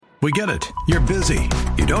We get it. You're busy.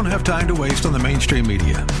 You don't have time to waste on the mainstream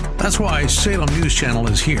media. That's why Salem News Channel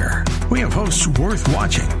is here. We have hosts worth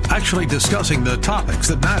watching, actually discussing the topics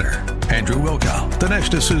that matter. Andrew Wilkow,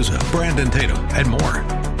 Dinesh D'Souza, Brandon Tatum, and more.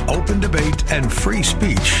 Open debate and free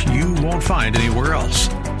speech you won't find anywhere else.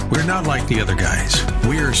 We're not like the other guys.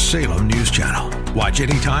 We're Salem News Channel. Watch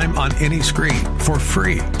anytime on any screen for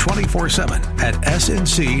free 24/7 at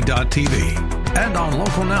snc.tv and on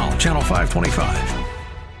Local Now, Channel 525.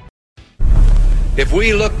 If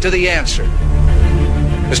we look to the answer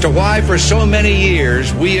as to why for so many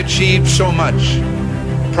years we achieved so much,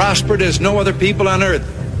 prospered as no other people on earth,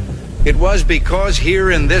 it was because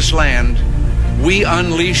here in this land we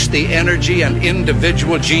unleashed the energy and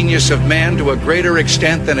individual genius of man to a greater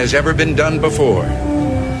extent than has ever been done before.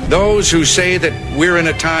 Those who say that we're in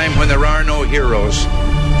a time when there are no heroes,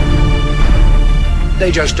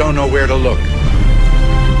 they just don't know where to look.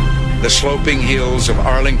 The sloping hills of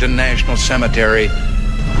Arlington National Cemetery,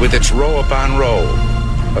 with its row upon row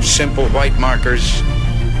of simple white markers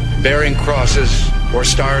bearing crosses or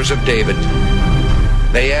stars of David,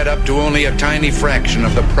 they add up to only a tiny fraction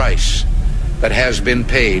of the price that has been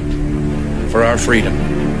paid for our freedom.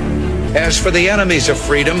 As for the enemies of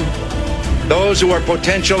freedom, those who are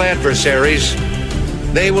potential adversaries,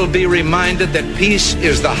 they will be reminded that peace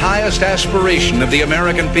is the highest aspiration of the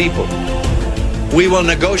American people. We will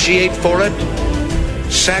negotiate for it,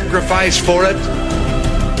 sacrifice for it.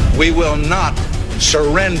 We will not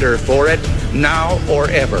surrender for it now or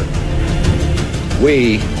ever.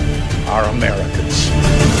 We are Americans.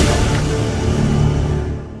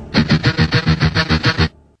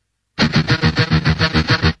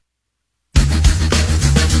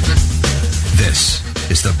 This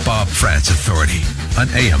is the Bob Frantz Authority on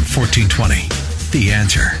AM 1420. The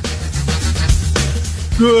Answer.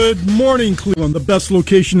 Good morning, Cleveland, the best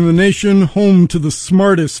location in the nation, home to the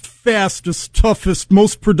smartest, fastest, toughest,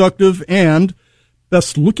 most productive, and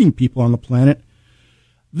best-looking people on the planet.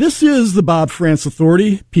 This is the Bob Frantz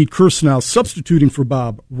Authority. Pete Kirsanow substituting for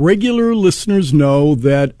Bob. Regular listeners know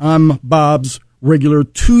that I'm Bob's regular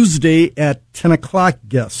Tuesday at 10 o'clock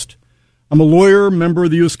guest. I'm a lawyer, member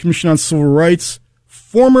of the U.S. Commission on Civil Rights,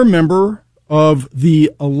 former member of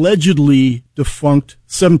the allegedly defunct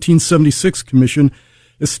 1776 Commission,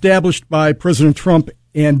 established by President Trump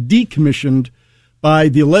and decommissioned by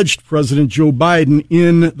the alleged President Joe Biden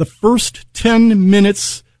in the first 10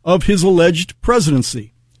 minutes of his alleged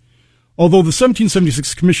presidency. Although the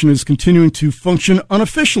 1776 Commission is continuing to function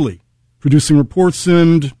unofficially, producing reports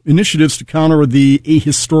and initiatives to counter the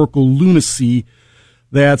ahistorical lunacy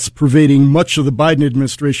that's pervading much of the Biden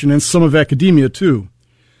administration and some of academia, too.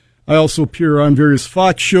 I also appear on various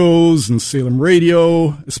Fox shows and Salem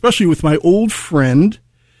Radio, especially with my old friend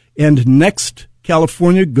and next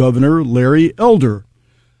California Governor Larry Elder,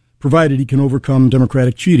 provided he can overcome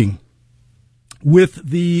Democratic cheating. With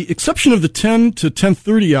the exception of the 10 to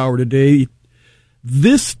 10:30 hour today,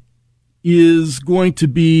 this is going to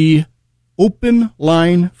be Open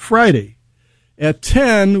Line Friday. At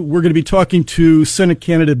 10, we're going to be talking to Senate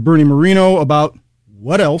candidate Bernie Moreno about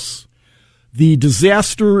what else? The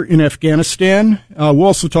disaster in Afghanistan. We'll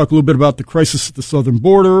also talk a little bit about the crisis at the southern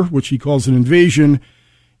border, which he calls an invasion,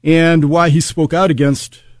 and why he spoke out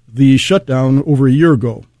against the shutdown over a year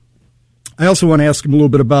ago. I also want to ask him a little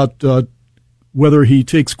bit about whether he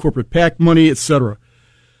takes corporate PAC money, etc.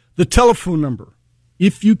 The telephone number,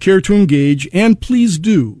 if you care to engage, and please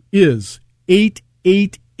do, is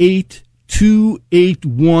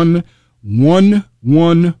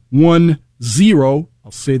 888-281-1110. I'll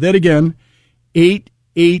say that again,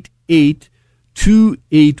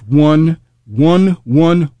 888-281-1110.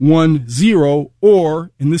 1110,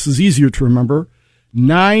 or, and this is easier to remember,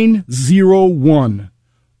 901-0945.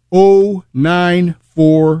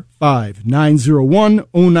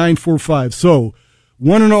 901-0945. So,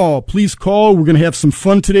 one and all, please call. We're going to have some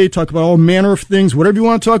fun today, talk about all manner of things. Whatever you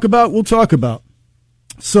want to talk about, we'll talk about.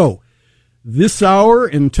 So, this hour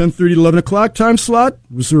and 10:30 to 11 o'clock time slot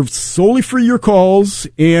reserved solely for your calls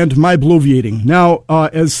and my bloviating. Now,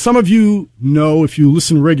 as some of you know, if you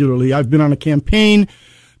listen regularly, I've been on a campaign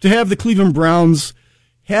to have the Cleveland Browns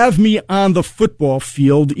have me on the football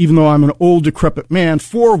field, even though I'm an old, decrepit man,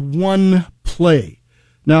 for one play.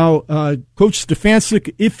 Now, Coach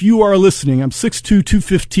Stefanczyk, if you are listening, I'm 6'2",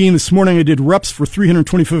 215. This morning I did reps for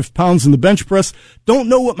 325 pounds in the bench press. Don't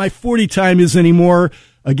know what my 40 time is anymore.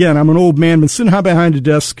 Again, I'm an old man, been sitting behind a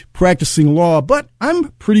desk practicing law, but I'm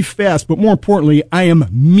pretty fast. But more importantly, I am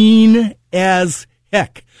mean as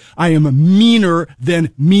heck. I am meaner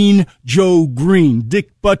than Mean Joe Green, Dick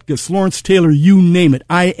Butkus, Lawrence Taylor, you name it.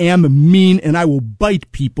 I am mean, and I will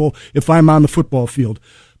bite people if I'm on the football field.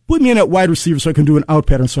 Put me in at wide receiver so I can do an out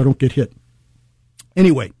pattern so I don't get hit.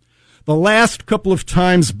 Anyway, the last couple of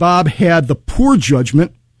times Bob had the poor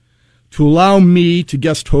judgment to allow me to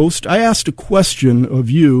guest host, I asked a question of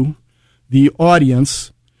you, the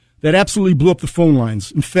audience, that absolutely blew up the phone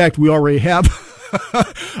lines. In fact, we already have.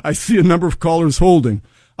 I see a number of callers holding.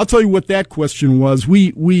 I'll tell you what that question was.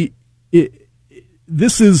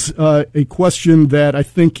 This is a question that I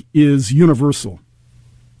think is universal.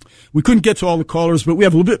 We couldn't get to all the callers, but we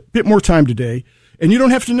have a little bit more time today. And you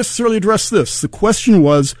don't have to necessarily address this. The question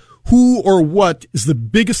was, who or what is the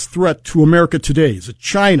biggest threat to America today? Is it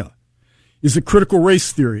China? Is it critical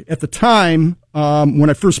race theory? At the time, when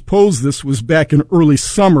I first posed this was back in early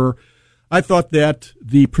summer, I thought that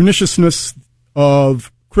the perniciousness of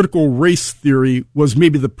critical race theory was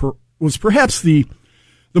perhaps the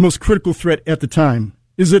most critical threat at the time.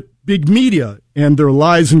 Is it big media and their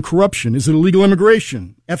lies and corruption? Is it illegal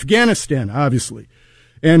immigration? Afghanistan, obviously.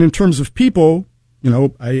 And in terms of people,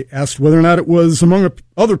 I asked whether or not it was, among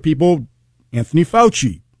other people, Anthony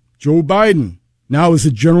Fauci, Joe Biden. Now, is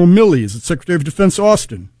it General Milley? Is it Secretary of Defense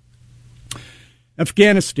Austin?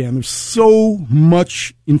 Afghanistan, there's so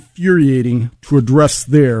much infuriating to address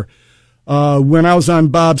there. When I was on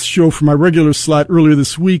Bob's show for my regular slot earlier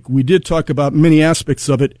this week, we did talk about many aspects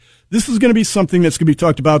of it. This is going to be something that's going to be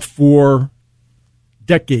talked about for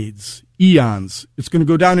decades, eons. It's going to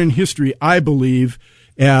go down in history, I believe,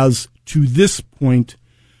 as, to this point,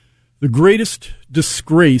 the greatest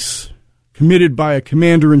disgrace committed by a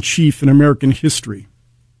commander-in-chief in American history.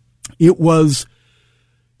 It was,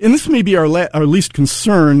 and this may be our least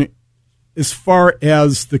concern as far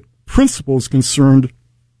as the principle is concerned,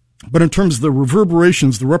 but in terms of the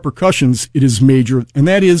reverberations, the repercussions, it is major, and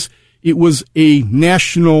that is, it was a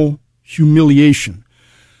national humiliation.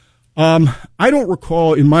 I don't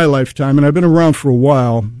recall in my lifetime, and I've been around for a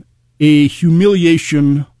while, a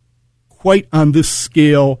humiliation quite on this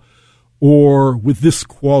scale or with this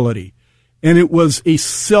quality. And it was a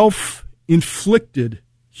self-inflicted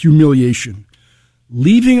humiliation,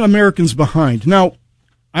 leaving Americans behind. Now,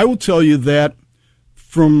 I will tell you that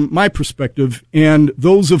from my perspective and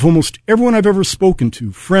those of almost everyone I've ever spoken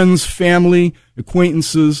to, friends, family,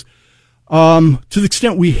 acquaintances, to the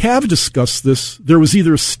extent we have discussed this, there was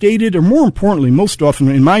either a stated or, more importantly, most often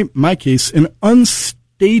in my case, an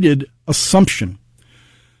unstated assumption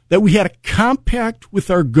that we had a compact with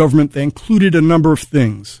our government that included a number of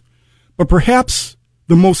things. But perhaps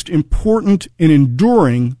the most important and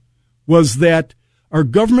enduring was that our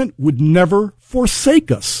government would never forsake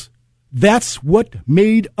us. That's what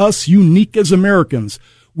made us unique as Americans.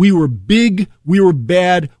 We were big, we were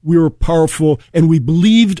bad, we were powerful, and we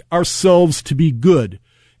believed ourselves to be good.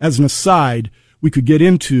 As an aside, we could get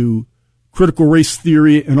into critical race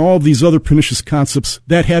theory and all these other pernicious concepts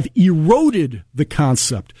that have eroded the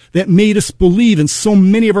concept, that made us believe, and so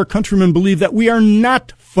many of our countrymen believe, that we are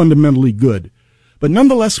not fundamentally good. But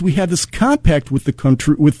nonetheless, we had this compact with the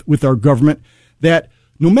country, with our government, that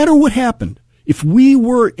no matter what happened, if we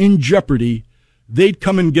were in jeopardy, they'd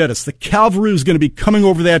come and get us. The cavalry was going to be coming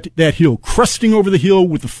over that hill, cresting over the hill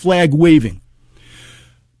with the flag waving.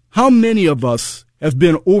 How many of us have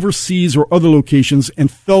been overseas or other locations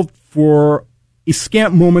and felt for a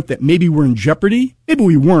scant moment that maybe we're in jeopardy? Maybe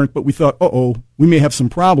we weren't, but we thought, we may have some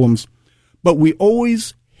problems. But we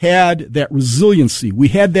always had that resiliency. We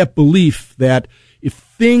had that belief that if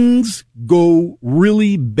things go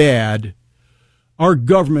really bad, our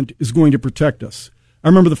government is going to protect us. I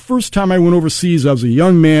remember the first time I went overseas, I was a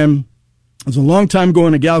young man. It was a long time ago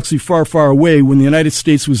in a galaxy far, far away when the United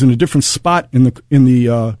States was in a different spot in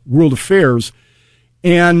the world affairs.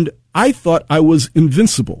 And I thought I was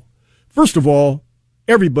invincible. First of all,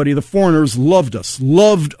 everybody, the foreigners, loved us,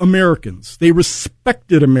 loved Americans. They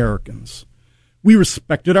respected Americans. We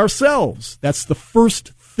respected ourselves. That's the first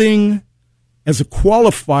thing as a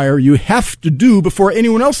qualifier you have to do before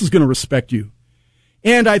anyone else is going to respect you.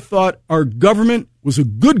 And I thought our government was a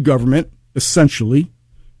good government, essentially.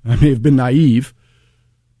 I may have been naive,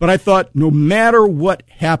 but I thought no matter what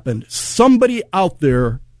happened, somebody out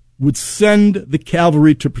there would send the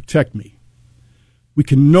cavalry to protect me. We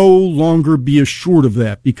can no longer be assured of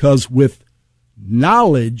that because with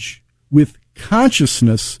knowledge, with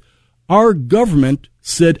consciousness, our government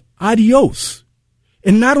said adios.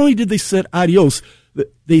 And not only did they say adios,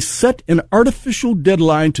 they set an artificial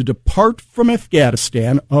deadline to depart from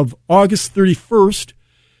Afghanistan of August 31st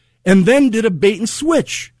and then did a bait and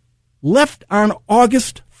switch. Left on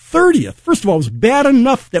August 30th. First of all, it was bad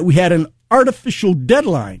enough that we had an artificial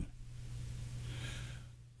deadline.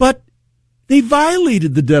 But they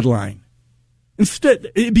violated the deadline.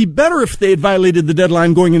 Instead, it'd be better if they had violated the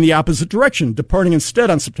deadline going in the opposite direction, departing instead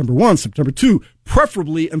on September 1, September 2,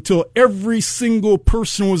 preferably until every single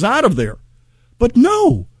person was out of there. But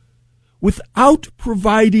no, without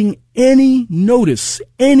providing any notice,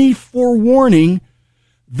 any forewarning,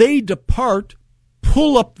 they depart,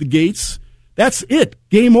 pull up the gates. That's it.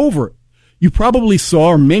 Game over. You probably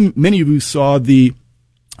saw, or many of you saw, the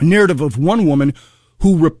narrative of one woman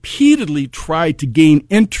who repeatedly tried to gain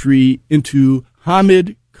entry into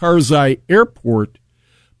Hamid Karzai Airport,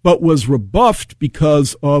 but was rebuffed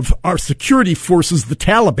because of our security forces, the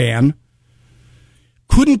Taliban.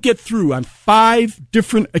 Couldn't get through on 5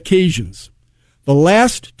 different occasions. The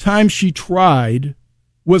last time she tried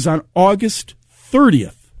was on August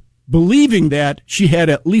 30th, believing that she had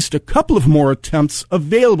at least a couple of more attempts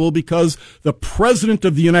available because the President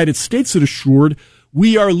of the United States had assured,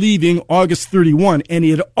 we are leaving August 31, and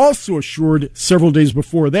he had also assured several days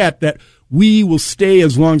before that we will stay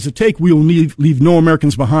as long as it takes. We will leave no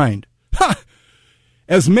Americans behind. Ha!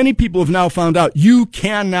 As many people have now found out, you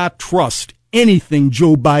cannot trust anything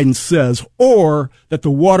Joe Biden says or that the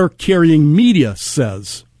water-carrying media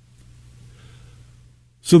says.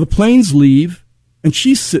 So the planes leave, and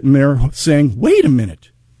she's sitting there saying, wait a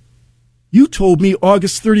minute. You told me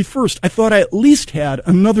August 31st. I thought I at least had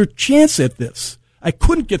another chance at this. I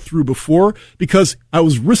couldn't get through before because I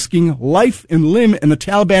was risking life and limb and the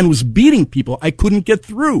Taliban was beating people. I couldn't get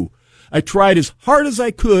through. I tried as hard as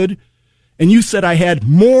I could, and you said I had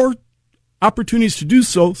more opportunities to do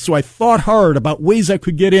so, so I thought hard about ways I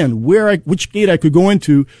could get in, which gate I could go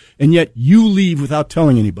into, and yet you leave without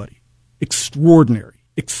telling anybody. Extraordinary,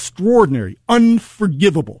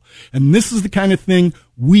 unforgivable. And this is the kind of thing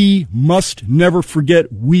we must never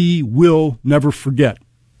forget. We will never forget.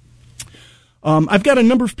 I've got a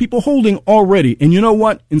number of people holding already, and you know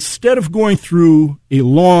what? Instead of going through a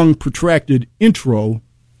long, protracted intro,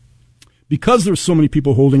 because there's so many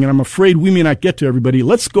people holding, and I'm afraid we may not get to everybody,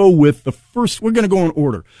 let's go with the first. We're going to go in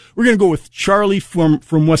order. We're going to go with Charlie from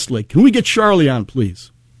Westlake. Can we get Charlie on,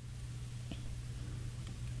 please?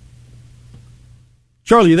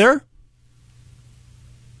 Charlie, you there?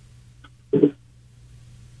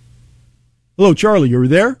 Hello, Charlie, you're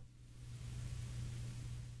there?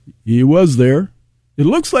 He was there. It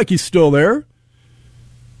looks like he's still there.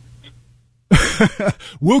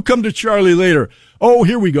 We'll come to Charlie later. Oh,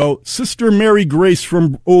 here we go. Sister Mary Grace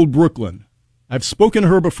from Old Brooklyn. I've spoken to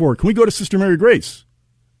her before. Can we go to Sister Mary Grace?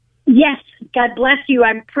 Yes. God bless you.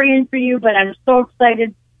 I'm praying for you, but I'm so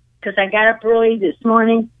excited because I got up early this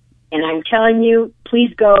morning, and I'm telling you,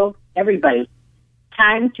 please go, everybody.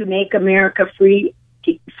 Time to make America free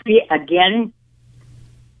again.com.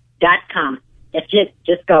 That's it.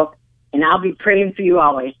 Just go. And I'll be praying for you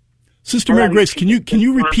always. Sister Mary Grace, can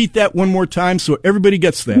you repeat that one more time so everybody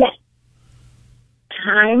gets that? Yes.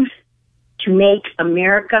 Time to make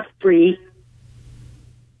America free,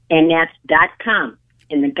 and that's .com.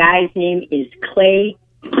 And the guy's name is Clay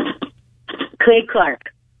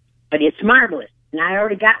Clark. But it's marvelous. And I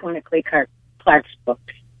already got one of Clay Clark's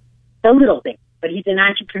books. A little thing. But he's an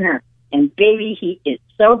entrepreneur. And baby, he is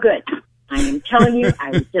so good. I am telling you, I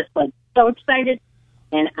was just so excited.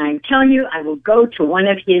 And I'm telling you, I will go to one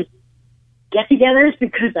of his get-togethers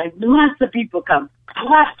because lots of people come.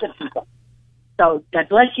 Lots of people. So God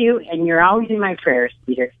bless you, and you're always in my prayers,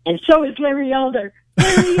 Peter. And so is Larry Elder.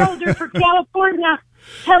 Larry Elder for California.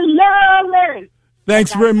 Hello, Larry.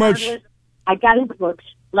 Thanks very much. I got his books.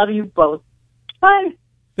 Love you both. Bye.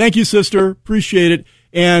 Thank you, sister. Appreciate it.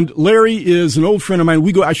 And Larry is an old friend of mine.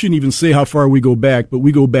 I shouldn't even say how far we go back, but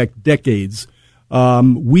we go back decades.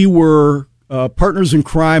 We were partners in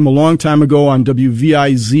crime a long time ago on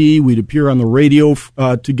WVIZ. We'd appear on the radio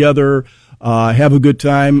together, have a good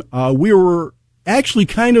time. We were actually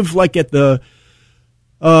kind of like at the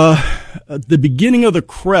beginning of the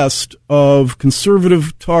crest of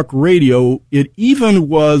conservative talk radio. It even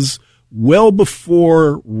was well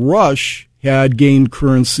before Rush had gained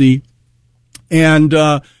currency, and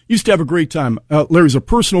used to have a great time. Larry's a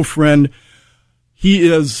personal friend.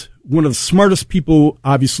 He is one of the smartest people,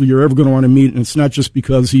 obviously, you're ever going to want to meet, and it's not just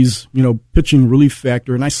because he's, pitching Relief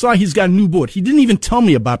Factor. And I saw he's got a new boat. He didn't even tell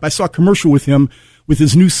me about it. I saw a commercial with him with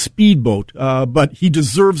his new speedboat, but he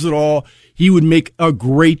deserves it all. He would make a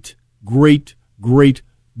great, great, great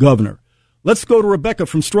governor. Let's go to Rebecca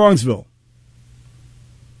from Strongsville.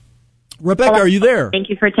 Rebecca, hello. Are you there? Thank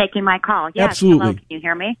you for taking my call. Yes, absolutely. Hello, can you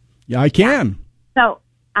hear me? Yeah, I can. So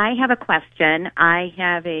I have a question. I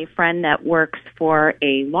have a friend that works for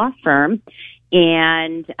a law firm,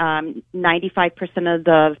 and 95% of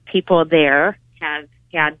the people there have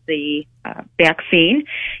had the vaccine.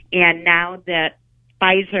 And now that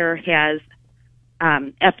Pfizer has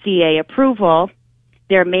FDA approval,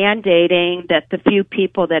 they're mandating that the few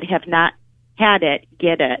people that have not had it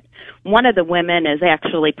get it. One of the women is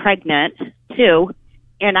actually pregnant, too.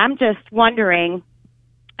 And I'm just wondering,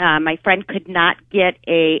 my friend could not get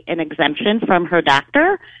an exemption from her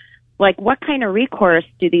doctor. Like, what kind of recourse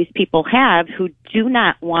do these people have who do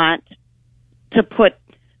not want to put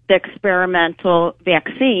the experimental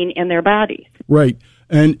vaccine in their bodies? Right.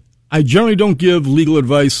 And I generally don't give legal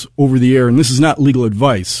advice over the air, and this is not legal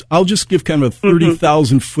advice. I'll just give kind of a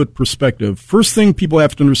 30,000-foot perspective. First thing people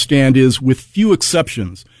have to understand is, with few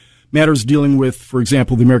exceptions, matters dealing with, for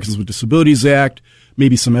example, the Americans with Disabilities Act,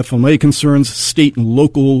 maybe some FMLA concerns, state and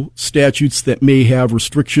local statutes that may have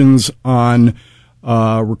restrictions on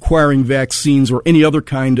requiring vaccines or any other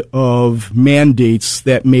kind of mandates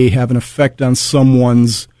that may have an effect on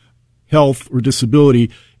someone's health or disability.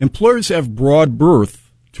 Employers have broad berth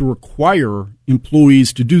to require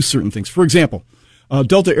employees to do certain things. For example,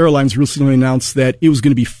 Delta Airlines recently announced that it was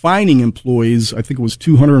going to be fining employees, I think it was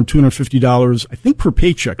 $200 and $250, I think per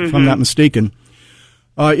paycheck, if I'm not mistaken,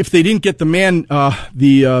 if they didn't get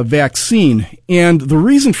the vaccine. And the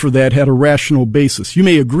reason for that had a rational basis. You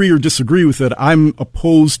may agree or disagree with it. I'm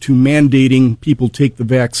opposed to mandating people take the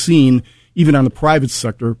vaccine, even on the private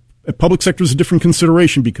sector. Public sector is a different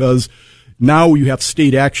consideration because now you have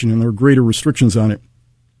state action and there are greater restrictions on it.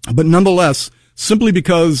 But nonetheless, simply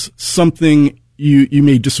because something you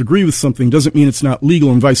may disagree with something doesn't mean it's not legal,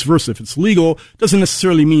 and vice versa. If it's legal, doesn't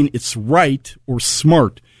necessarily mean it's right or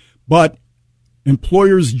smart. But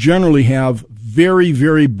employers generally have very,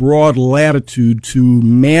 very broad latitude to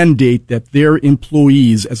mandate that their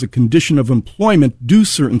employees, as a condition of employment, do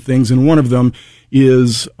certain things, and one of them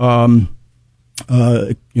is,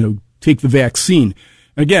 take the vaccine.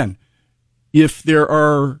 Again, if there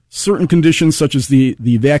are certain conditions, such as the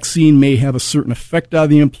vaccine may have a certain effect on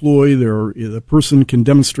the employee, the person can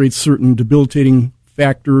demonstrate certain debilitating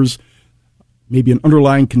factors, maybe an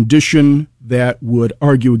underlying condition that would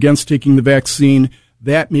argue against taking the vaccine,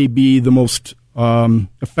 that may be the most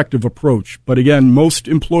effective approach. But again,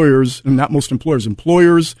 employers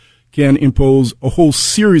can impose a whole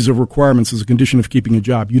series of requirements as a condition of keeping a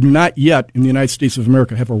job. You do not yet, in the United States of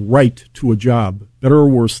America, have a right to a job. Better or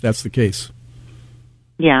worse, that's the case.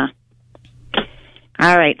 Yeah.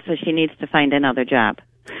 All right, so she needs to find another job.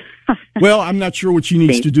 Well, I'm not sure what she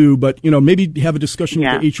needs to do, but maybe have a discussion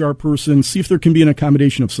with the HR person, see if there can be an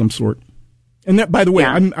accommodation of some sort. And that, by the way,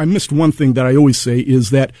 I missed one thing that I always say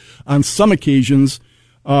is that on some occasions,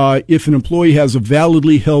 if an employee has a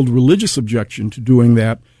validly held religious objection to doing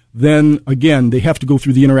that, then again, they have to go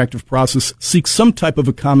through the interactive process, seek some type of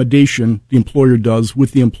accommodation, the employer does,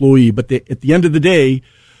 with the employee. But at the end of the day,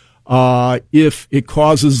 if it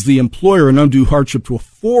causes the employer an undue hardship to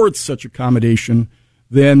afford such accommodation,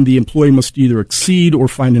 then the employee must either exceed or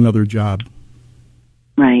find another job.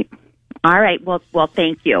 Right. All right. Well,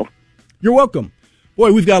 thank you. You're welcome.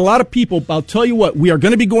 Boy, we've got a lot of people. I'll tell you what, we are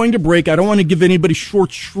going to be going to break. I don't want to give anybody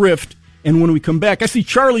short shrift. And when we come back, I see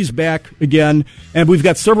Charlie's back again, and we've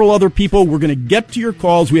got several other people. We're going to get to your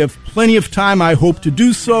calls. We have plenty of time, I hope, to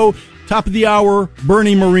do so. Top of the hour,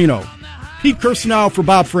 Bernie Marino. Pete Kirsanow for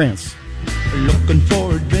Bob France. Looking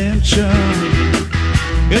for adventure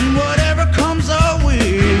in whatever comes our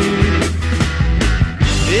way.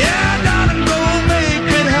 Yeah, darling, go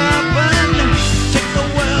make it happen. Take the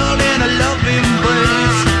world in a loving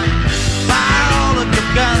embrace. Fire all of your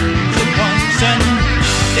guns at once and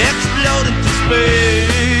explode into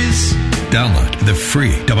space. Download the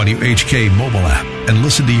free WHK mobile app and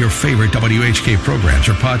listen to your favorite WHK programs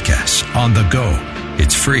or podcasts on the go.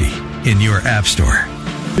 It's free in your app store.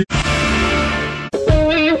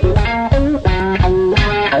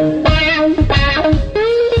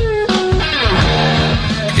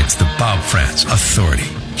 It's the Bob France Authority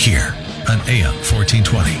here on AM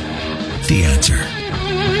 1420. The Answer.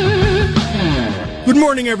 Good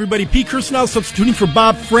morning, everybody. Pete Kirsanow substituting for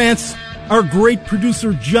Bob France. Our great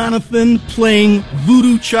producer, Jonathan, playing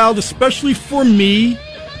Voodoo Child, especially for me,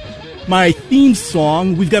 my theme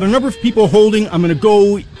song. We've got a number of people holding. I'm going to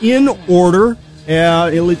go in order,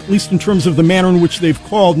 at least in terms of the manner in which they've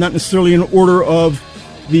called, not necessarily in order of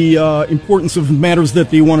the importance of matters that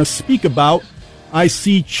they want to speak about. I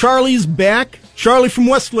see Charlie's back. Charlie from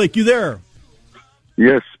Westlake, you there?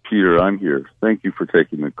 Yes, Peter, I'm here. Thank you for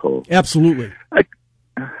taking the call. Absolutely.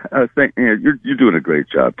 You're doing a great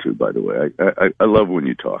job too. By the way, I love when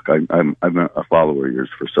you talk. I'm a follower of yours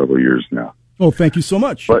for several years now. Oh, thank you so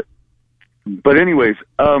much. But anyways,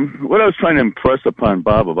 what I was trying to impress upon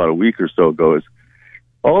Bob about a week or so ago is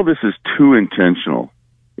all this is too intentional.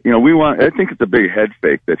 I think it's a big head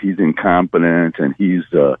fake that he's incompetent and he's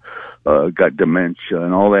got dementia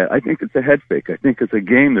and all that. I think it's a head fake. I think it's a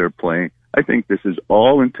game they're playing. I think this is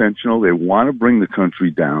all intentional. They want to bring the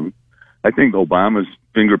country down. I think Obama's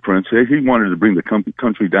fingerprints, he wanted to bring the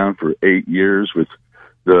country down for 8 years with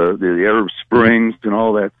the Arab Springs and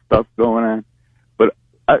all that stuff going on. But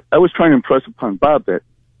I was trying to impress upon Bob that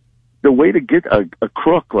the way to get a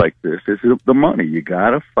crook like this is the money. You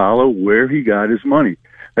got to follow where he got his money.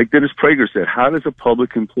 Like Dennis Prager said, how does a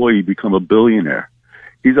public employee become a billionaire?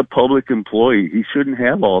 He's a public employee. He shouldn't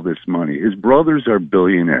have all this money. His brothers are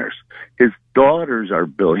billionaires. His daughters are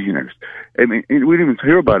billionaires. I mean, we didn't even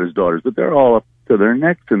hear about his daughters, but they're all up to their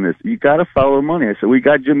necks in this. You got to follow money. I said, we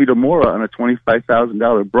got Jimmy DeMora on a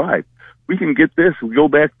 $25,000 bribe. We can get this. We go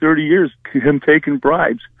back 30 years, him taking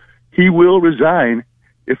bribes. He will resign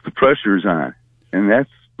if the pressure is on. And that's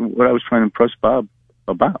what I was trying to impress Bob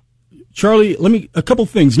about. Charlie, a couple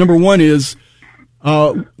things. Number one is,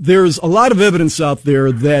 there's a lot of evidence out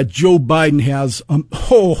there that Joe Biden has a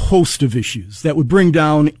whole host of issues that would bring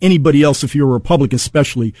down anybody else if you're a Republican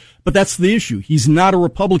especially. But that's the issue. He's not a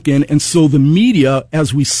Republican. And so the media,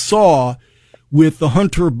 as we saw with the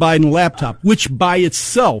Hunter Biden laptop, which by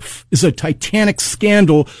itself is a titanic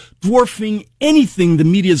scandal, dwarfing anything the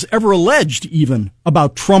media's ever alleged even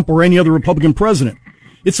about Trump or any other Republican president.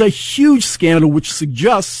 It's a huge scandal which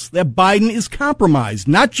suggests that Biden is compromised,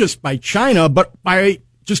 not just by China, but by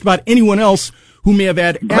just about anyone else who may have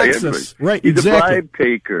had access. Right, He's exactly. a bribe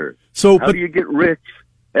taker. So, how do you get rich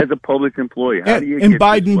as a public employee? How do you get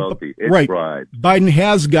Biden, wealthy? It's right. bribes. Biden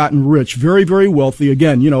has gotten rich, very, very wealthy.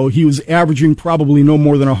 Again, he was averaging probably no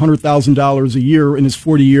more than $100,000 a year in his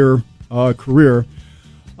 40-year career.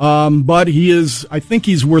 But I think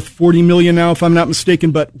he's worth $40 million now, if I'm not mistaken.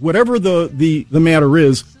 But whatever the matter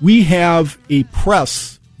is, we have a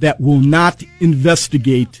press that will not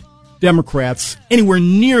investigate Democrats anywhere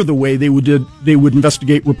near the way they would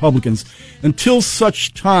investigate Republicans until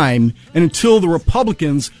such time and until the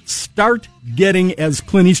Republicans start getting, as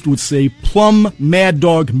Clint Eastwood would say, plumb mad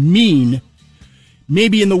dog mean,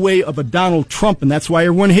 maybe in the way of a Donald Trump, and that's why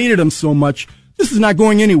everyone hated him so much. This is not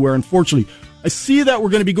going anywhere, unfortunately. I see that we're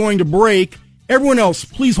going to be going to break. Everyone else,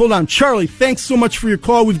 please hold on. Charlie, thanks so much for your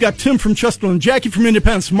call. We've got Tim from Chesterland, Jackie from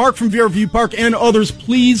Independence, Mark from View Park, and others.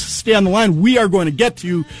 Please stay on the line. We are going to get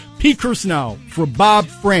to Pete Kirsanow for Bob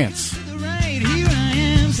France.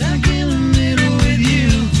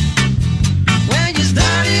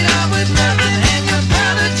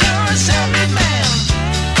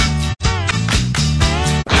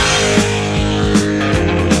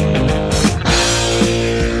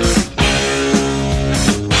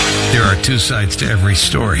 Two sides to every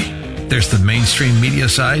story. There's the mainstream media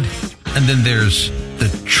side, and then there's the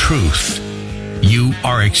truth. You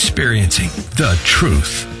are experiencing the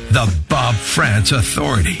truth. The Bob France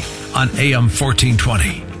Authority on AM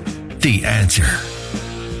 1420. The Answer.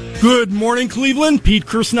 Good morning, Cleveland. Pete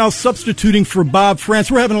Kirsanow substituting for Bob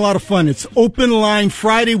France. We're having a lot of fun. It's Open Line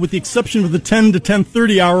Friday with the exception of the 10 to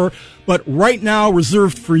 10:30 hour. But right now,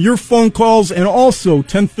 reserved for your phone calls, and also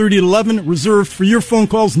 10:30 to 11, reserved for your phone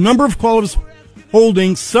calls. Number of callers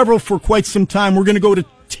holding, several for quite some time. We're going to go to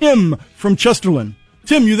Tim from Chesterland.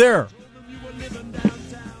 Tim, you there?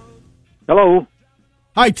 Hello.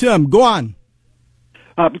 Hi, Tim. Go on.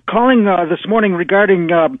 Calling this morning regarding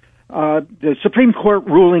the Supreme Court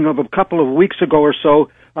ruling of a couple of weeks ago or so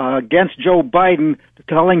against Joe Biden,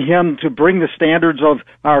 telling him to bring the standards of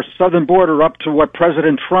our southern border up to what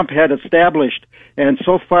President Trump had established. And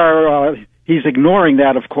so far, he's ignoring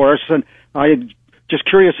that, of course. And I'm just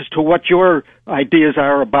curious as to what your ideas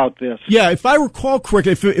are about this. Yeah, if I recall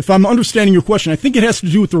correctly, if I'm understanding your question, I think it has to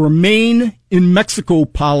do with the Remain in Mexico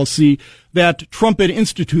policy that Trump had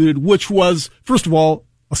instituted, which was, first of all,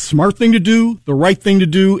 a smart thing to do, the right thing to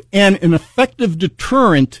do, and an effective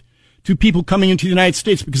deterrent to people coming into the United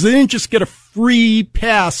States, because they didn't just get a free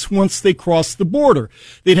pass once they crossed the border.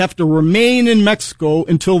 They'd have to remain in Mexico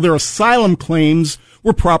until their asylum claims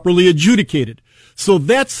were properly adjudicated. So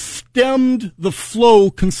that stemmed the flow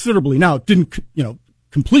considerably. Now, it didn't,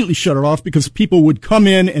 completely shut it off, because people would come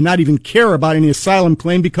in and not even care about any asylum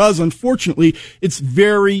claim, because unfortunately it's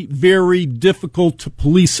very, very difficult to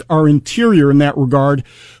police our interior in that regard.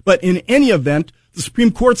 But in any event, the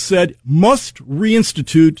Supreme Court said must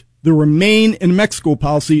reinstitute the Remain in Mexico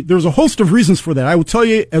policy. There's a host of reasons for that. I will tell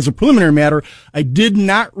you, as a preliminary matter, I did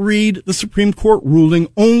not read the Supreme Court ruling,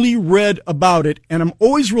 only read about it, and I'm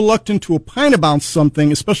always reluctant to opine about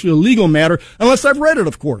something, especially a legal matter, unless I've read it,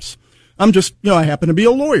 of course. I'm just, I happen to be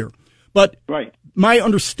a lawyer. But right. My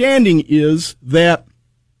understanding is that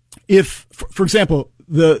if, for example,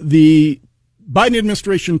 the Biden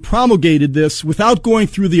administration promulgated this without going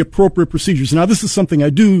through the appropriate procedures. Now, this is something I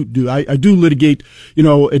do. I do litigate,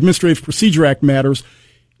 Administrative Procedure Act matters.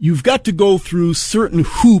 You've got to go through certain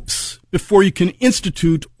hoops before you can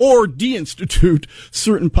institute or deinstitute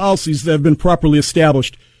certain policies that have been properly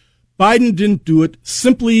established. Biden didn't do it,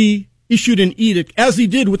 simply issued an edict, as he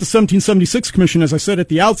did with the 1776 Commission, as I said at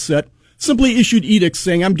the outset, simply issued edicts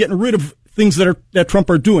saying, I'm getting rid of things that Trump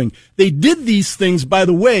are doing. They did these things, by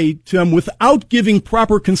the way, Tim, without giving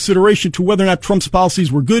proper consideration to whether or not Trump's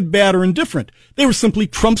policies were good, bad, or indifferent. They were simply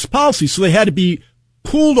Trump's policies, so they had to be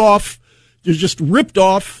pulled off, just ripped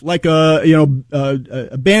off like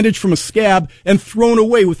a bandage from a scab and thrown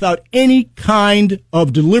away without any kind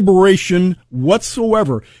of deliberation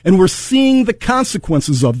whatsoever. And we're seeing the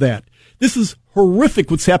consequences of that. This is horrific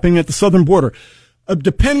what's happening at the southern border.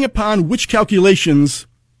 Depending upon which calculations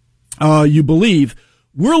you believe,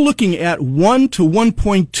 we're looking at 1 to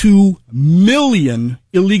 1.2 million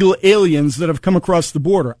illegal aliens that have come across the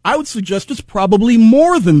border. I would suggest it's probably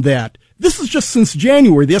more than that. This is just since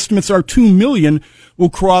January. The estimates are 2 million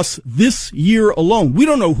will cross this year alone. We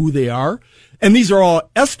don't know who they are. And these are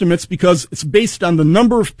all estimates because it's based on the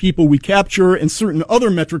number of people we capture and certain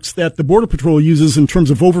other metrics that the Border Patrol uses in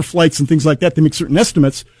terms of overflights and things like that. They make certain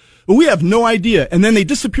estimates. But we have no idea. And then they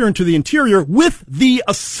disappear into the interior with the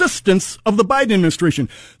assistance of the Biden administration.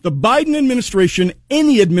 The Biden administration,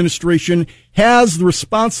 any administration, has the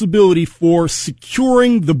responsibility for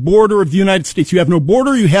securing the border of the United States. You have no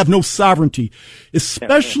border, you have no sovereignty,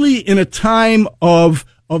 especially in a time of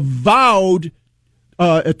avowed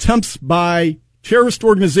attempts by terrorist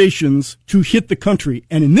organizations to hit the country.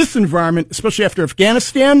 And in this environment, especially after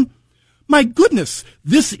Afghanistan, my goodness,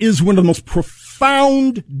 this is one of the most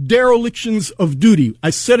profound derelictions of duty. I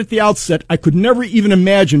said at the outset, I could never even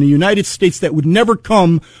imagine a United States that would never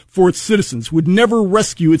come for its citizens, would never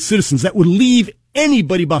rescue its citizens, that would leave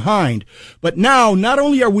anybody behind. But now, not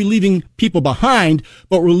only are we leaving people behind,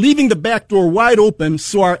 but we're leaving the back door wide open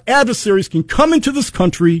so our adversaries can come into this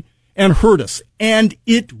country and hurt us. And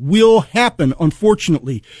it will happen,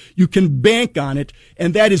 unfortunately. You can bank on it,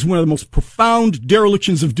 and that is one of the most profound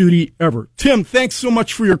derelictions of duty ever. Tim, thanks so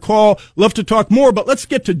much for your call. Love to talk more, but let's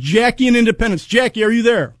get to Jackie in Independence. Jackie, are you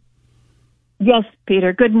there? Yes,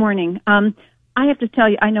 Peter. Good morning. I have to tell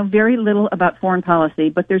you, I know very little about foreign policy,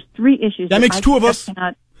 but there's three issues that makes two of us.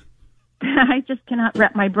 I just cannot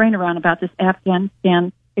wrap my brain around about this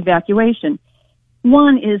Afghanistan evacuation.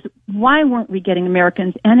 One is, why weren't we getting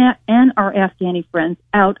Americans and our Afghani friends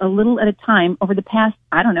out a little at a time over the past,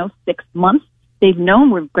 6 months? They've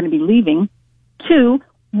known we're going to be leaving. Two,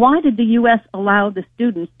 why did the U.S. allow the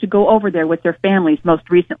students to go over there with their families most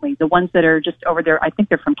recently? The ones that are just over there, I think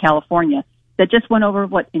they're from California, that just went over,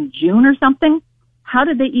 in June or something? How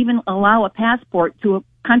did they even allow a passport to a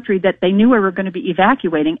country that they knew we were going to be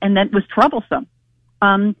evacuating and that was troublesome?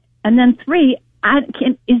 And then three,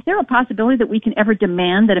 is there a possibility that we can ever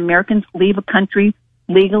demand that Americans leave a country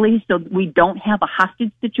legally so we don't have a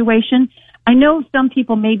hostage situation? I know some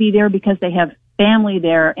people may be there because they have family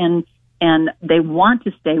there and they want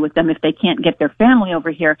to stay with them if they can't get their family over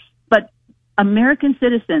here. But American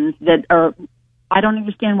citizens that are, I don't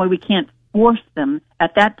understand why we can't force them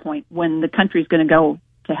at that point when the country's going to go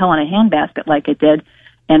to hell in a handbasket like it did,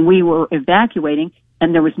 and we were evacuating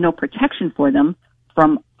and there was no protection for them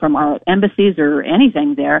from our embassies or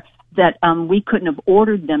anything there, that we couldn't have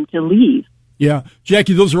ordered them to leave. Yeah.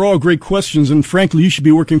 Jackie, those are all great questions, and frankly, you should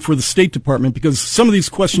be working for the State Department because some of these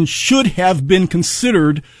questions should have been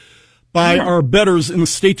considered by our betters in the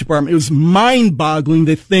State Department. It was mind-boggling,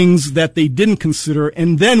 the things that they didn't consider,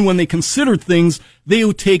 and then when they considered things, they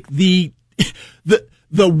would take the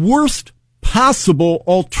worst possible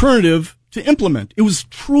alternative to implement. It was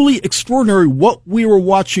truly extraordinary what we were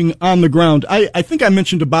watching on the ground. I think I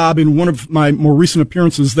mentioned to Bob in one of my more recent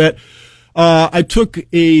appearances that I took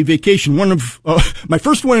a vacation, my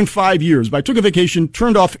first one in 5 years, but I took a vacation,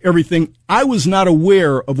 turned off everything. I was not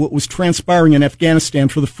aware of what was transpiring in Afghanistan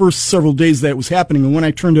for the first several days that it was happening. And when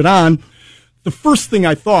I turned it on, the first thing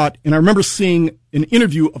I thought, and I remember seeing an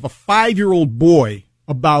interview of a 5-year-old boy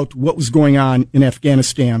about what was going on in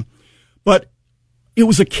Afghanistan, but it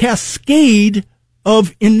was a cascade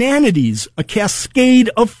of inanities, a cascade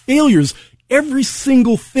of failures. Every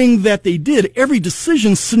single thing that they did, every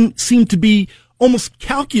decision seemed to be almost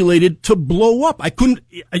calculated to blow up.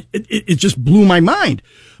 It just blew my mind.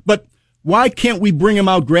 But why can't we bring them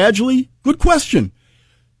out gradually? Good question.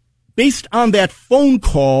 Based on that phone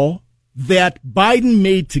call that Biden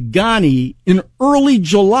made to Ghani in early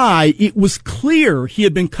July, it was clear he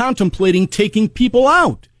had been contemplating taking people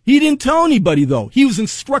out. He didn't tell anybody, though. He was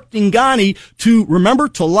instructing Ghani to remember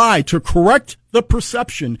to lie, to correct the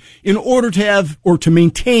perception in order to have or to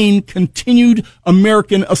maintain continued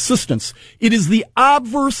American assistance. It is the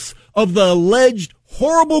obverse of the alleged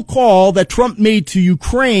horrible call that Trump made to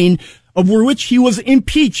Ukraine, of which he was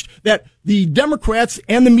impeached, that the Democrats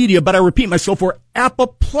and the media, but I repeat myself, were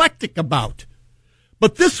apoplectic about.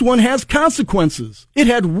 But this one has consequences. It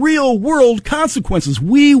had real world consequences.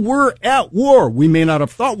 We were at war. We may not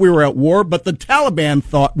have thought we were at war, but the Taliban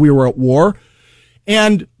thought we were at war.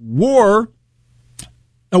 And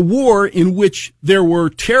a war in which there were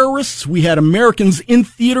terrorists, we had Americans in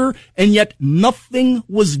theater, and yet nothing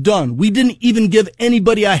was done. We didn't even give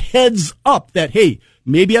anybody a heads up that, hey,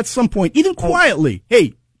 maybe at some point, even quietly,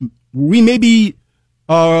 hey, we may be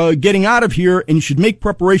getting out of here, and you should make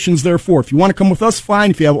preparations therefore. If you want to come with us,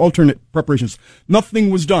 fine. If you have alternate preparations. Nothing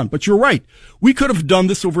was done. But you're right. We could have done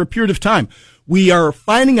this over a period of time. We are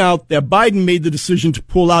finding out that Biden made the decision to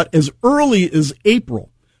pull out as early as April.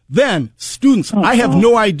 Then, students, I have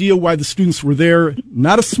no idea why the students were there.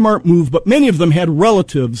 Not a smart move, but many of them had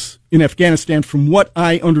relatives in Afghanistan. From what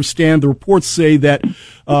I understand, the reports say that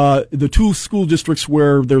the two school districts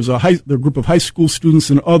where there's a group of high school students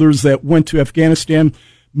and others that went to Afghanistan,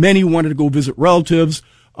 many wanted to go visit relatives.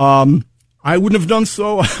 I wouldn't have done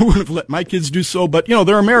so. I wouldn't have let my kids do so. But,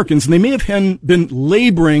 they're Americans, and they may have been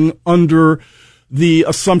laboring under the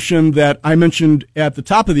assumption that I mentioned at the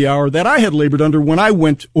top of the hour that I had labored under when I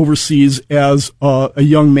went overseas as a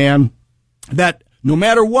young man, that no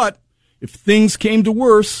matter what, if things came to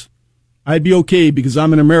worse, I'd be okay because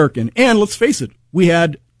I'm an American. And let's face it, we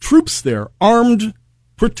had troops there, armed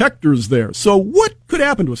protectors there. So what could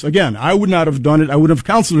happen to us? Again, I would not have done it. I wouldn't have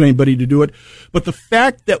counseled anybody to do it. But the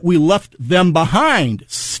fact that we left them behind,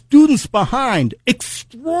 students behind,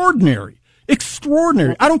 extraordinary.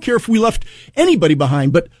 I don't care if we left anybody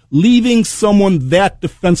behind, but leaving someone that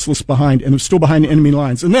defenseless behind, and they're still behind the enemy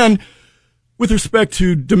lines. And then, with respect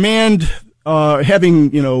to having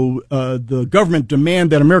the government demand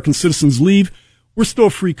that American citizens leave, we're still a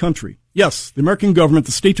free country. Yes, the American government,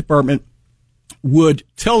 the State Department, would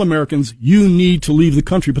tell Americans, you need to leave the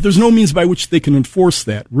country. But there's no means by which they can enforce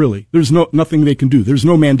that, really. There's nothing they can do. There's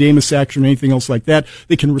no mandamus action or anything else like that.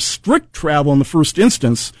 They can restrict travel in the first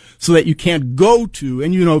instance so that you can't go to.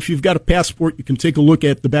 And, if you've got a passport, you can take a look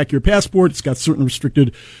at the back of your passport. It's got certain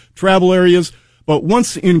restricted travel areas. But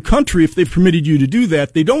once in country, if they've permitted you to do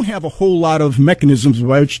that, they don't have a whole lot of mechanisms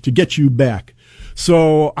by which to get you back.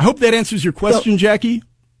 So I hope that answers your question, Jackie.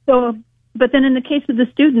 But then in the case of the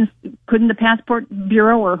students, couldn't the Passport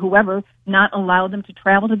Bureau or whoever not allow them to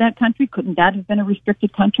travel to that country? Couldn't that have been a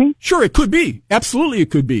restricted country? Sure, it could be. Absolutely, it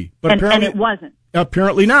could be. But and it wasn't.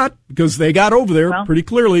 Apparently not, because they got over there pretty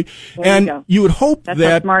clearly. And you would hope that's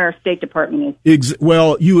how smart our State Department is.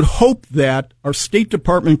 You would hope that our State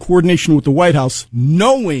Department, in coordination with the White House,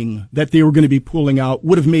 knowing that they were going to be pulling out,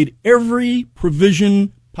 would have made every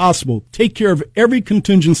provision possible, take care of every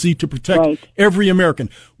contingency to protect every American.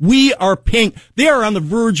 They are on the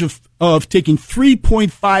verge of taking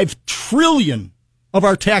 $3.5 trillion of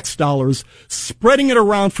our tax dollars, spreading it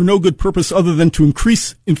around for no good purpose other than to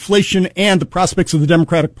increase inflation and the prospects of the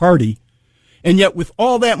Democratic Party. And yet with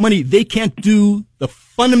all that money, they can't do the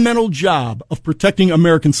fundamental job of protecting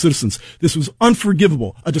American citizens. This was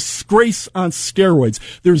unforgivable, a disgrace on steroids.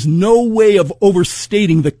 There's no way of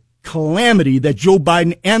overstating the calamity that Joe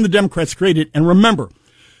Biden and the Democrats created. And remember,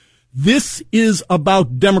 this is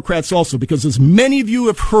about Democrats also, because as many of you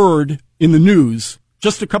have heard in the news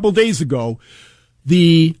just a couple days ago,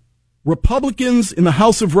 the Republicans in the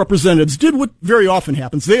House of Representatives did what very often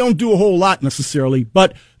happens. They don't do a whole lot necessarily,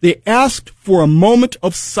 but they asked for a moment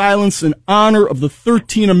of silence in honor of the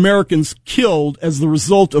 13 Americans killed as the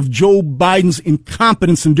result of Joe Biden's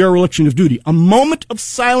incompetence and dereliction of duty. A moment of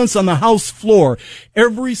silence on the House floor.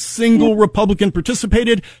 Every single Republican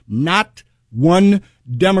participated. Not one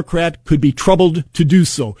Democrat could be troubled to do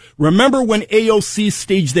so. Remember when AOC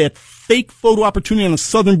staged that fake photo opportunity on the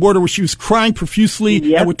southern border where she was crying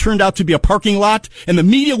profusely at what turned out to be a parking lot, and the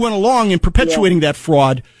media went along in perpetuating that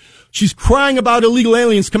fraud? She's crying about illegal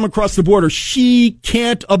aliens coming across the border. She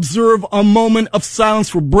can't observe a moment of silence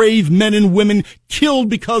for brave men and women killed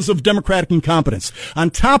because of Democratic incompetence. On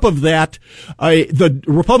top of that, the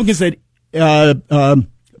Republicans had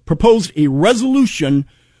proposed a resolution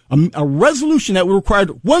that required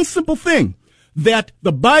one simple thing, that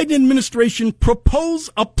the Biden administration propose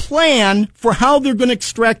a plan for how they're going to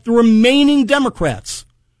extract the remaining Democrats.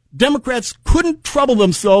 Democrats couldn't trouble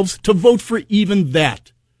themselves to vote for even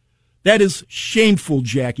that. That is shameful,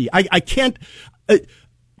 Jackie. I can't.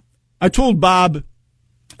 I told Bob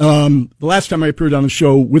The last time I appeared on the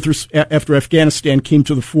show after Afghanistan came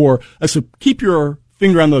to the fore, I said, keep your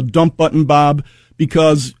finger on the dump button, Bob,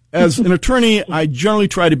 because as an attorney, I generally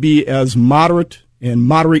try to be as moderate and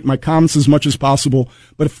moderate my comments as much as possible.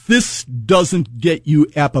 But if this doesn't get you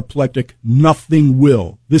apoplectic, nothing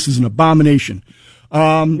will. This is an abomination.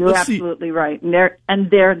 You're absolutely right.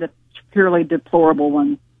 And they're the purely deplorable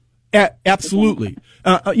ones. Absolutely.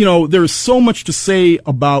 There's so much to say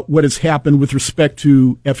about what has happened with respect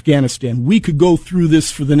to Afghanistan. We could go through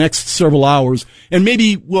this for the next several hours, and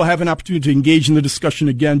maybe we'll have an opportunity to engage in the discussion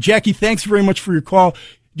again. Jackie, thanks very much for your call.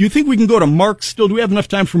 Do you think we can go to Mark still? Do we have enough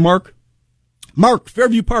time for Mark? Mark,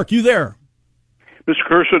 Fairview Park, you there? Mr.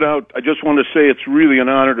 Kirsanow, I just want to say it's really an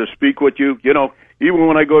honor to speak with you. Even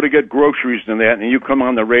when I go to get groceries and that, and you come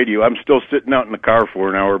on the radio, I'm still sitting out in the car for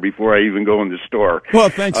an hour before I even go in the store. Well,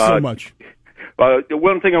 thanks so much.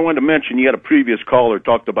 One thing I wanted to mention, you had a previous caller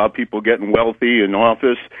talked about people getting wealthy in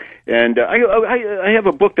office, and I have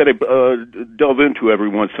a book that I delve into every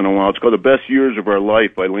once in a while. It's called The Best Years of Our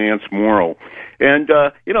Life by Lance Morrill. And,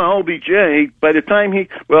 LBJ, by the time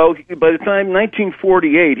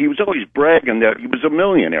 1948, he was always bragging that he was a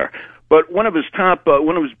millionaire. But one of his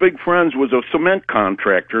big friends was a cement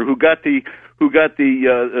contractor who got the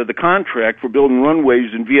contract for building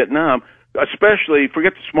runways in Vietnam, especially,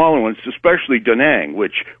 forget the smaller ones, especially Da Nang,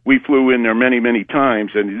 which we flew in there many, many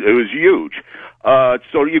times, and it was huge.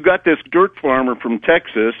 So you got this dirt farmer from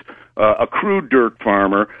Texas, a crude dirt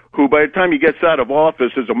farmer, who by the time he gets out of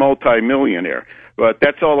office is a multimillionaire. But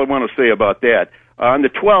that's all I want to say about that. On the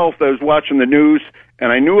 12th, I was watching the news,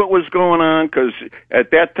 and I knew what was going on because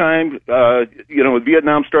at that time,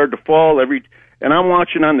 Vietnam started to fall. And I'm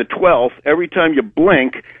watching on the 12th. Every time you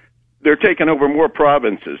blink, they're taking over more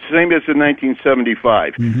provinces. Same as in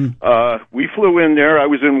 1975. Mm-hmm. We flew in there. I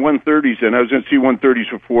was in 130s, and I was in C-130s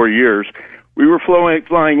for 4 years. We were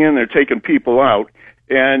flying in there, taking people out.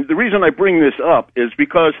 And the reason I bring this up is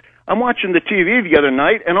because I'm watching the TV the other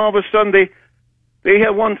night, and all of a sudden they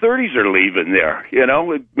have 130s are leaving there,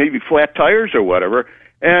 with maybe flat tires or whatever.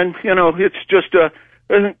 And, it's just, I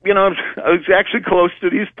was actually close to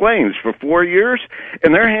these planes for 4 years,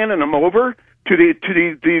 and they're handing them over to these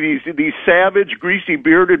savage, greasy,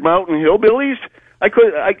 bearded mountain hillbillies. I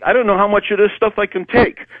don't know how much of this stuff I can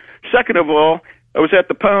take. Second of all, I was at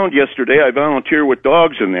the pound yesterday. I volunteer with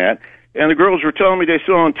dogs and that. And the girls were telling me they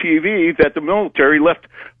saw on TV that the military left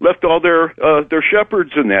all their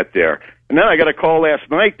shepherds and that there. And then I got a call last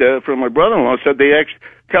night from my brother-in-law said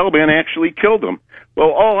Taliban actually killed them.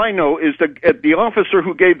 Well, all I know is the officer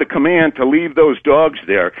who gave the command to leave those dogs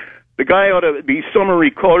there, the guy ought to be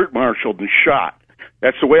summary court-martialed and shot.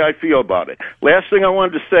 That's the way I feel about it. Last thing I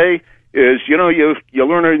wanted to say is, you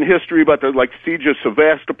learn in history about the siege of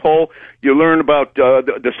Sevastopol. You learn about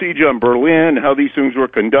the siege on Berlin, how these things were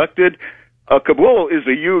conducted. Kabul is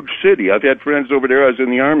a huge city. I've had friends over there I was in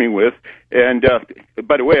the Army with. And,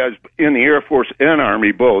 by the way, I was in the Air Force and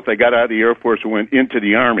Army both. I got out of the Air Force and went into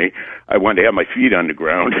the Army. I wanted to have my feet on the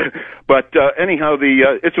ground. But anyhow,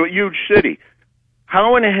 it's a huge city.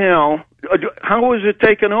 How in the hell, how is it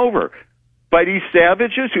taken over? By these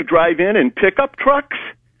savages who drive in pickup trucks?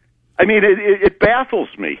 I mean, it baffles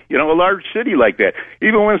me, a large city like that.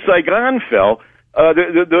 Even when Saigon fell,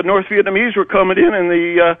 the North Vietnamese were coming in and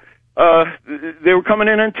they were coming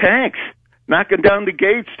in tanks, knocking down the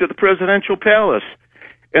gates to the presidential palace.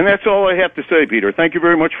 And that's all I have to say, Peter. Thank you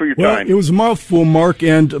very much for your time. It was a mouthful, Mark,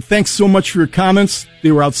 and thanks so much for your comments.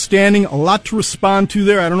 They were outstanding. A lot to respond to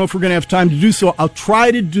there. I don't know if we're going to have time to do so. I'll try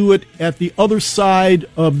to do it at the other side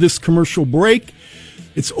of this commercial break.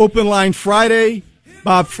 It's Open Line Friday.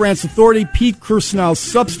 Bob France Authority, Pete Kirsanow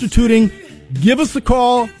substituting. Give us a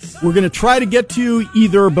call. We're going to try to get to you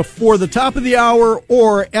either before the top of the hour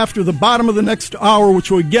or after the bottom of the next hour, which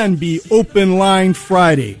will again be Open Line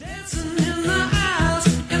Friday.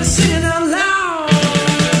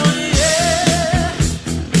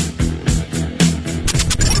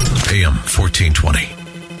 AM 1420,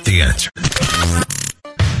 The Answer.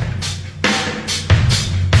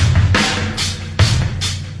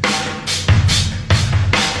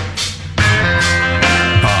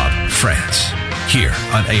 France, here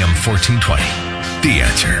on AM 1420, The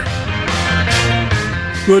Answer.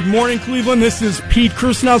 Good morning, Cleveland. This is Pete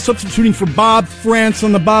Kirsanow substituting for Bob France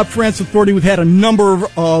on the Bob France Authority. We've had a number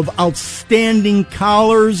of outstanding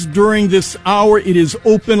callers during this hour. It is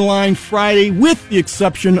Open Line Friday, with the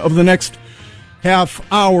exception of the next half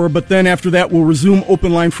hour, but then after that we'll resume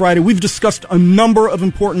Open Line Friday. We've discussed a number of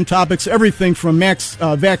important topics, everything from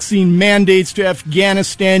vaccine mandates to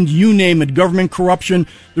Afghanistan, you name it, government corruption.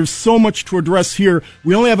 There's so much to address here.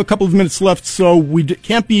 We only have a couple of minutes left, so we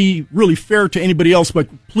can't be really fair to anybody else, but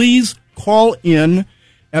please call in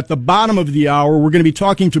at the bottom of the hour. We're going to be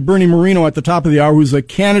talking to Bernie Moreno at the top of the hour, who's a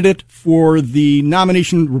candidate for the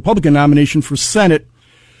Republican nomination for Senate.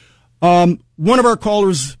 One of our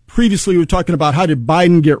callers previously were talking about how did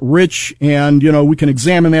Biden get rich, and, we can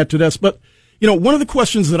examine that to this. But, one of the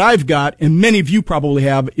questions that I've got, and many of you probably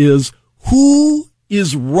have, is who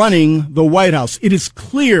is running the White House? It is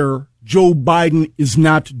clear Joe Biden is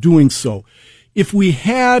not doing so. If we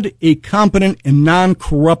had a competent and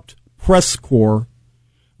non-corrupt press corps,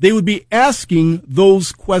 they would be asking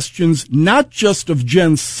those questions not just of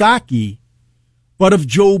Jen Psaki, but of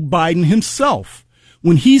Joe Biden himself.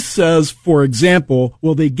 When he says, for example,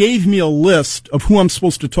 well, they gave me a list of who I'm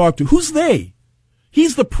supposed to talk to. Who's they?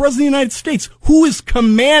 He's the President of the United States. Who is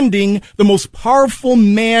commanding the most powerful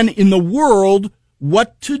man in the world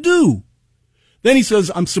what to do? Then he says,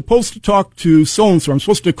 I'm supposed to talk to so-and-so. I'm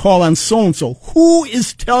supposed to call on so-and-so. Who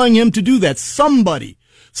is telling him to do that? Somebody.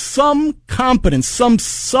 Some competent, some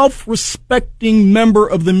self-respecting member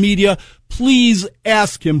of the media. Please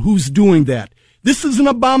ask him who's doing that. This is an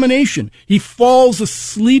abomination. He falls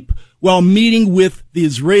asleep while meeting with the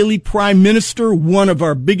Israeli prime minister, one of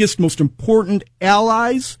our biggest, most important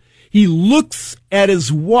allies. He looks at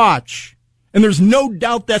his watch, and there's no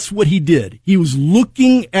doubt that's what he did. He was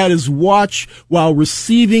looking at his watch while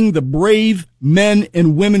receiving the brave men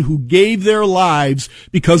and women who gave their lives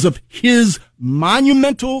because of his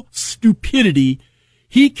monumental stupidity.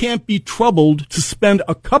 He can't be troubled to spend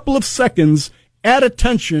a couple of seconds at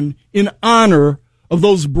attention in honor of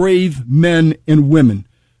those brave men and women.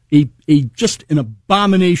 Just an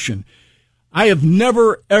abomination. I have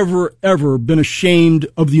never, ever, ever been ashamed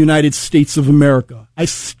of the United States of America. I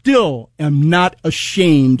still am not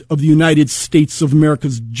ashamed of the United States of America,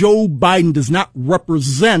 because Joe Biden does not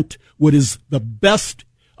represent what is the best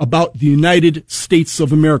about the United States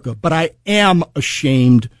of America. But I am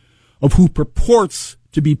ashamed of who purports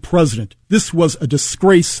to be president. This was a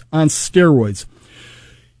disgrace on steroids.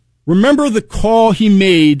 Remember the call he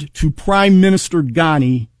made to Prime Minister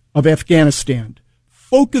Ghani of Afghanistan.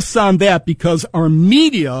 Focus on that, because our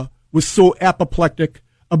media was so apoplectic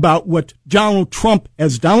about what Donald Trump,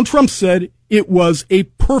 as Donald Trump said, it was a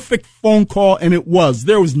perfect phone call, and it was.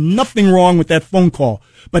 There was nothing wrong with that phone call.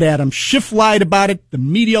 But Adam Schiff lied about it. The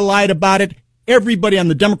media lied about it. Everybody on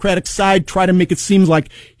the Democratic side tried to make it seem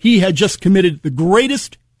like he had just committed the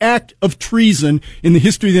greatest act of treason in the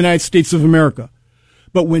history of the United States of America.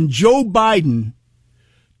 But when Joe Biden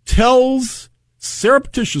tells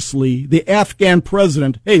surreptitiously the Afghan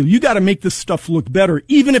president, hey, you got to make this stuff look better,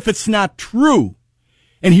 even if it's not true,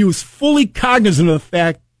 and he was fully cognizant of the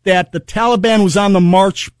fact that the Taliban was on the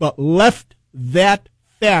march but left that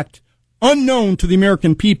fact unknown to the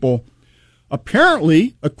American people,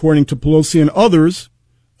 apparently, according to Pelosi and others,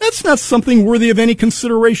 that's not something worthy of any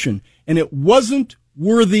consideration. And it wasn't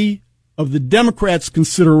worthy of the Democrats'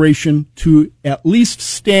 consideration to at least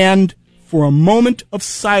stand for a moment of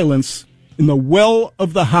silence in the well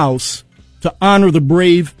of the House to honor the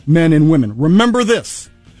brave men and women. Remember this.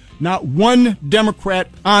 Not one Democrat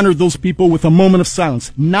honored those people with a moment of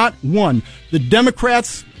silence. Not one. The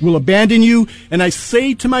Democrats will abandon you. And I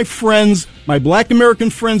say to my friends, my black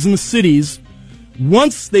American friends in the cities,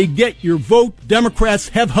 once they get your vote, Democrats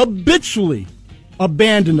have habitually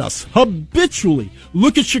abandoned us. Habitually.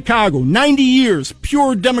 Look at Chicago. 90 years,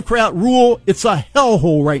 pure Democrat rule. It's a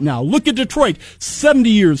hellhole right now. Look at Detroit. 70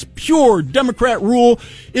 years, pure Democrat rule.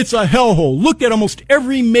 It's a hellhole. Look at almost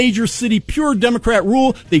every major city, pure Democrat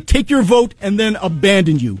rule. They take your vote and then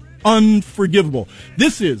abandon you. Unforgivable.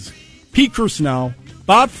 This is Pete Kirsanow,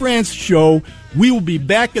 Bob France Show. We will be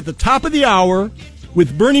back at the top of the hour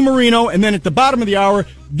with Bernie Moreno, and then at the bottom of the hour,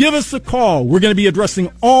 give us a call. We're going to be addressing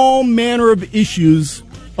all manner of issues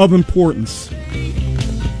of importance.